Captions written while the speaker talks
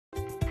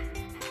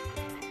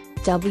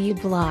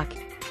Wblock.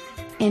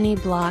 Any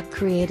block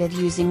created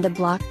using the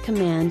block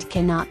command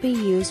cannot be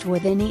used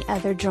with any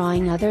other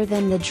drawing other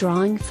than the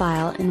drawing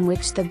file in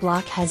which the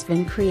block has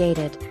been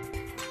created.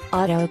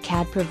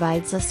 AutoCAD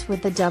provides us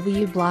with the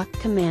Wblock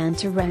command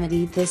to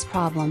remedy this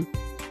problem.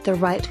 The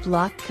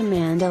Write-Block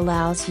command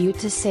allows you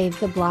to save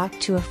the block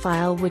to a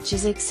file which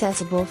is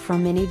accessible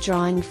from any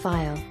drawing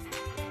file.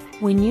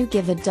 When you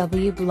give a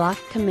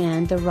Wblock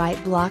command, the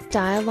Write-Block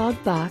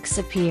dialog box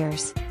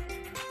appears.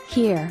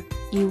 Here,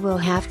 you will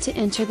have to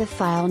enter the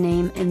file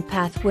name and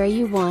path where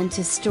you want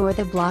to store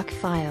the block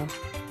file.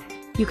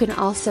 You can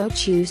also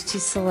choose to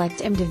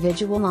select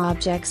individual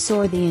objects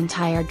or the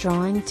entire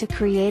drawing to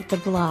create the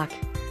block.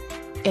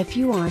 If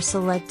you are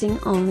selecting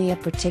only a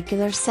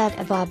particular set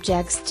of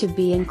objects to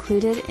be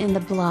included in the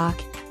block,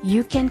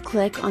 you can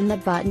click on the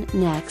button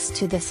next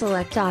to the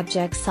Select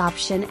Objects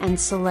option and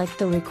select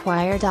the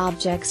required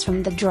objects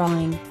from the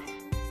drawing.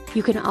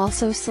 You can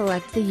also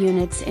select the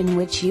units in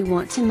which you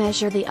want to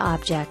measure the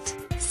object,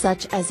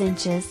 such as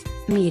inches,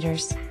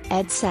 meters,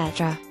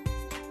 etc.